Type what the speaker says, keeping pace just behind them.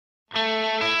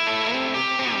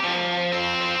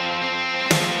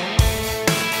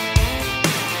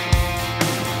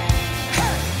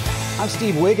I'm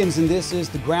Steve Wiggins, and this is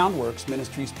the Groundworks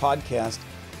Ministries podcast.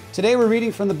 Today we're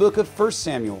reading from the book of 1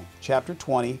 Samuel, chapter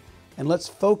 20, and let's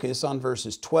focus on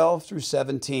verses 12 through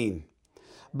 17.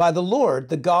 By the Lord,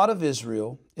 the God of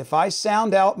Israel, if I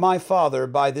sound out my father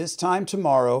by this time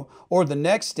tomorrow or the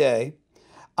next day,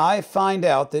 I find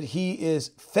out that he is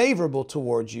favorable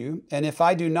towards you, and if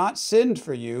I do not send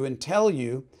for you and tell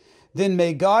you, then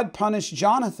may God punish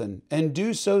Jonathan and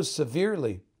do so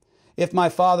severely. If my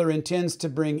father intends to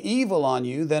bring evil on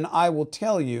you, then I will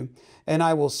tell you, and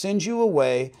I will send you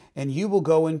away, and you will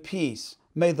go in peace.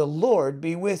 May the Lord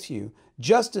be with you,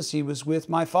 just as he was with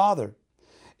my father.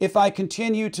 If I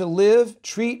continue to live,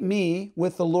 treat me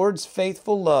with the Lord's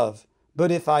faithful love.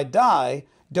 But if I die,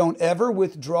 don't ever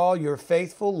withdraw your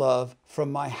faithful love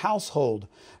from my household,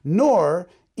 nor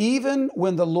even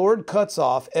when the Lord cuts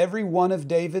off every one of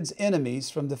David's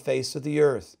enemies from the face of the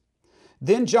earth.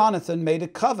 Then Jonathan made a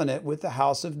covenant with the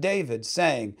house of David,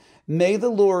 saying, May the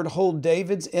Lord hold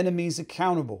David's enemies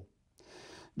accountable.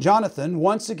 Jonathan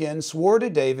once again swore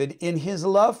to David in his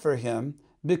love for him,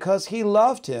 because he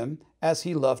loved him as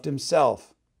he loved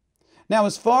himself. Now,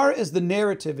 as far as the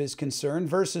narrative is concerned,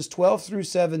 verses 12 through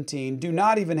 17 do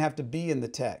not even have to be in the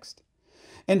text.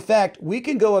 In fact, we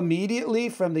can go immediately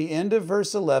from the end of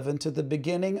verse 11 to the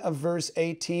beginning of verse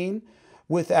 18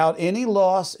 without any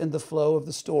loss in the flow of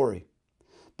the story.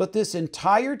 But this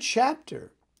entire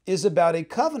chapter is about a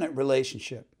covenant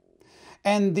relationship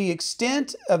and the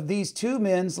extent of these two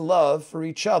men's love for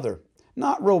each other.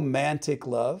 Not romantic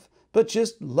love, but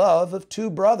just love of two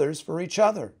brothers for each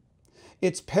other.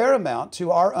 It's paramount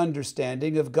to our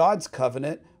understanding of God's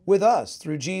covenant with us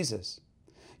through Jesus.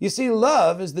 You see,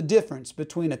 love is the difference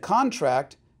between a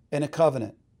contract and a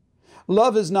covenant.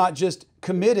 Love is not just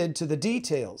committed to the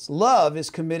details. Love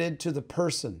is committed to the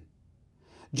person.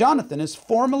 Jonathan is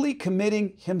formally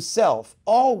committing himself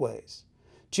always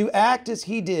to act as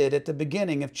he did at the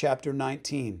beginning of chapter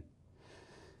 19.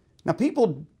 Now,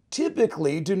 people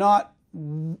typically do not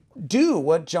do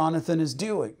what Jonathan is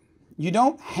doing. You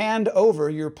don't hand over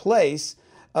your place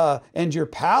and your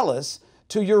palace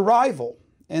to your rival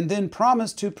and then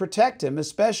promise to protect him,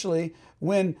 especially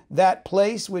when that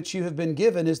place which you have been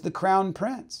given is the crown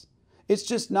prince. It's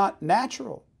just not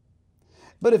natural.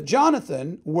 But if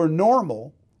Jonathan were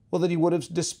normal, well, then he would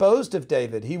have disposed of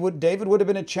David. David would have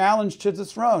been a challenge to the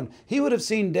throne. He would have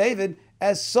seen David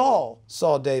as Saul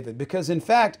saw David, because in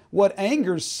fact, what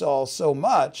angers Saul so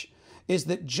much is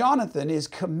that Jonathan is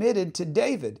committed to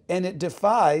David, and it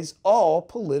defies all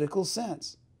political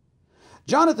sense.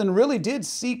 Jonathan really did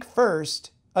seek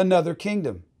first another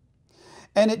kingdom,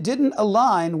 and it didn't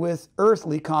align with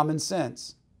earthly common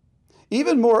sense.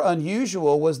 Even more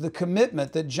unusual was the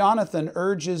commitment that Jonathan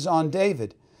urges on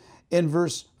David in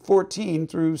verse 14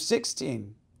 through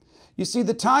 16. You see,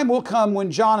 the time will come when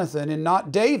Jonathan and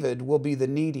not David will be the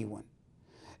needy one,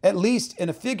 at least in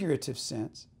a figurative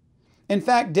sense. In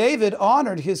fact, David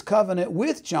honored his covenant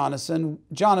with Jonathan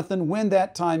when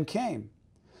that time came.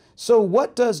 So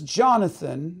what does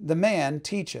Jonathan, the man,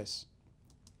 teach us?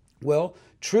 Well,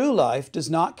 true life does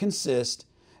not consist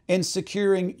in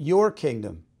securing your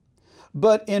kingdom,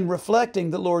 but in reflecting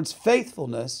the Lord's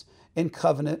faithfulness in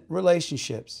covenant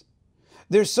relationships.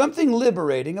 There's something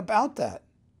liberating about that.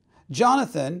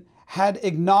 Jonathan had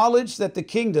acknowledged that the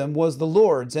kingdom was the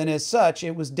Lord's, and as such,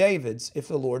 it was David's if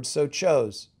the Lord so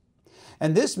chose.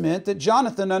 And this meant that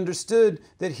Jonathan understood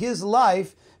that his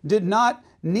life did not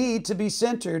need to be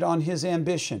centered on his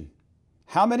ambition.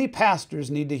 How many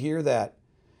pastors need to hear that?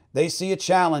 They see a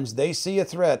challenge, they see a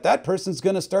threat. That person's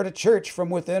going to start a church from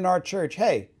within our church.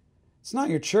 Hey, it's not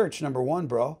your church, number one,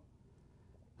 bro.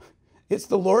 It's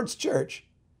the Lord's church.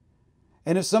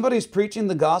 And if somebody's preaching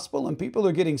the gospel and people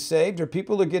are getting saved or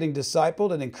people are getting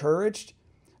discipled and encouraged,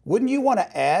 wouldn't you want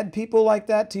to add people like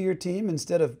that to your team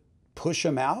instead of push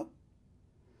them out?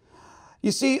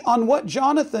 You see, on what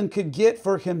Jonathan could get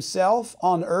for himself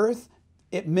on earth,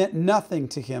 it meant nothing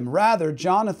to him. Rather,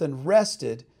 Jonathan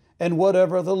rested in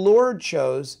whatever the Lord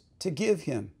chose to give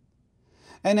him.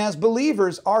 And as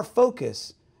believers, our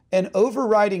focus and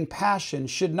overriding passion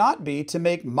should not be to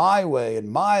make my way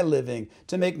and my living,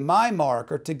 to make my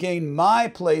mark, or to gain my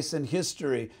place in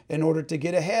history in order to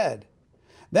get ahead.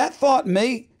 That thought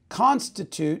may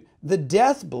constitute the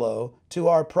death blow to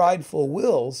our prideful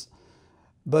wills,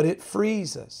 but it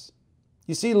frees us.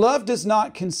 You see, love does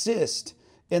not consist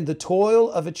in the toil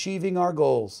of achieving our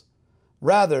goals,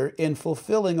 rather in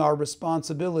fulfilling our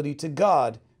responsibility to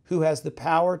God, who has the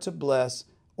power to bless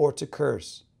or to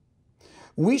curse.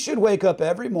 We should wake up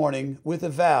every morning with a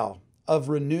vow of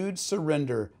renewed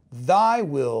surrender. Thy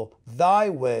will, thy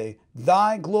way,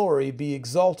 thy glory be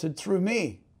exalted through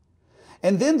me.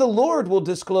 And then the Lord will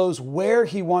disclose where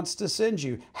He wants to send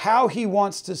you, how He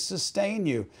wants to sustain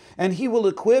you, and He will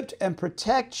equip and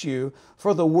protect you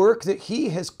for the work that He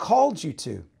has called you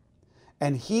to.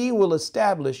 And He will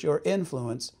establish your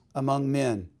influence among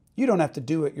men. You don't have to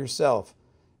do it yourself.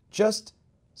 Just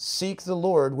seek the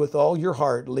Lord with all your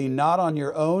heart. Lean not on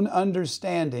your own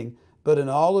understanding, but in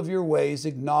all of your ways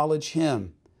acknowledge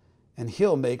Him, and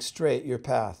He'll make straight your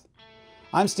path.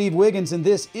 I'm Steve Wiggins, and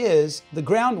this is the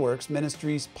Groundworks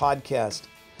Ministries podcast.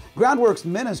 Groundworks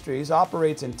Ministries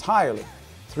operates entirely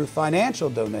through financial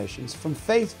donations from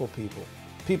faithful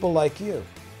people like you.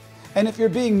 And if you're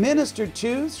being ministered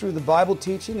to through the Bible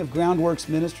teaching of Groundworks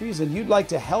Ministries and you'd like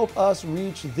to help us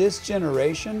reach this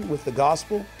generation with the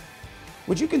gospel,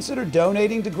 would you consider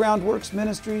donating to Groundworks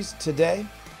Ministries today?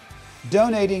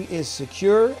 Donating is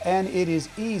secure and it is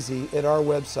easy at our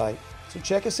website. So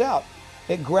check us out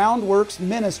at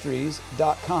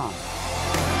groundworksministries.com.